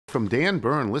From Dan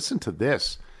Bern, listen to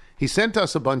this. He sent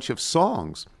us a bunch of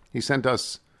songs. He sent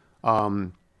us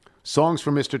Songs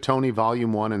for Mr. Tony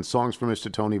Volume 1 and Songs for Mr.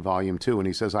 Tony Volume 2. And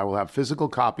he says, I will have physical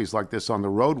copies like this on the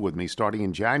road with me starting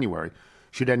in January,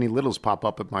 should any littles pop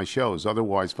up at my shows.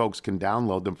 Otherwise, folks can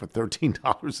download them for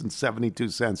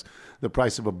 $13.72, the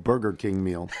price of a Burger King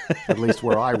meal, at least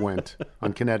where I went,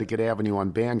 on Connecticut Avenue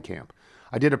on Bandcamp.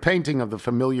 I did a painting of the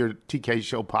familiar TK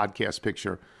Show podcast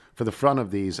picture for the front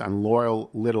of these, and loyal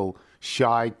little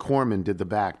Shai Korman did the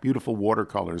back. Beautiful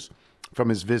watercolors from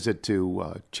his visit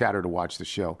to Chatter to watch the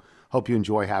show. Hope you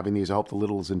enjoy having these. I hope the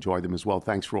littles enjoy them as well.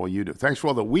 Thanks for all you do. Thanks for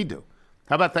all that we do.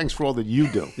 How about thanks for all that you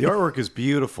do? The artwork is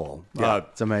beautiful. Yeah,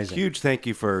 it's amazing. Huge thank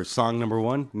you for song number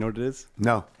 1. You know what it is?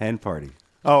 No. Hen party.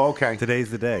 Oh, okay.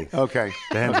 Today's the day. Okay.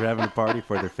 The hens are having a party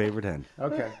for their favorite hen.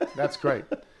 Okay, that's great.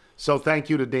 So thank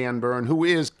you to Dan Bern,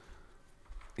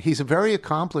 he's a very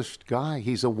accomplished guy.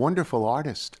 He's a wonderful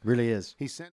artist. Really is. He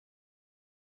sent.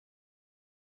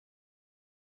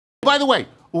 By the way,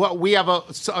 we have a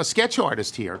sketch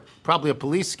artist here, probably a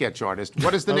police sketch artist.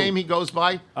 What is the name he goes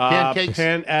by? Pancakes?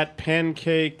 At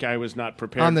Pancake. I was not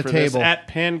prepared on the for table. this. At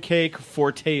Pancake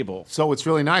for Table. So it's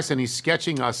really nice, and he's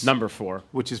sketching us. Number 4.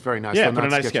 Which is very nice. Yeah, So but a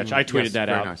not nice sketching sketch. I tweeted yes, that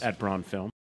very out nice. at Braun Film.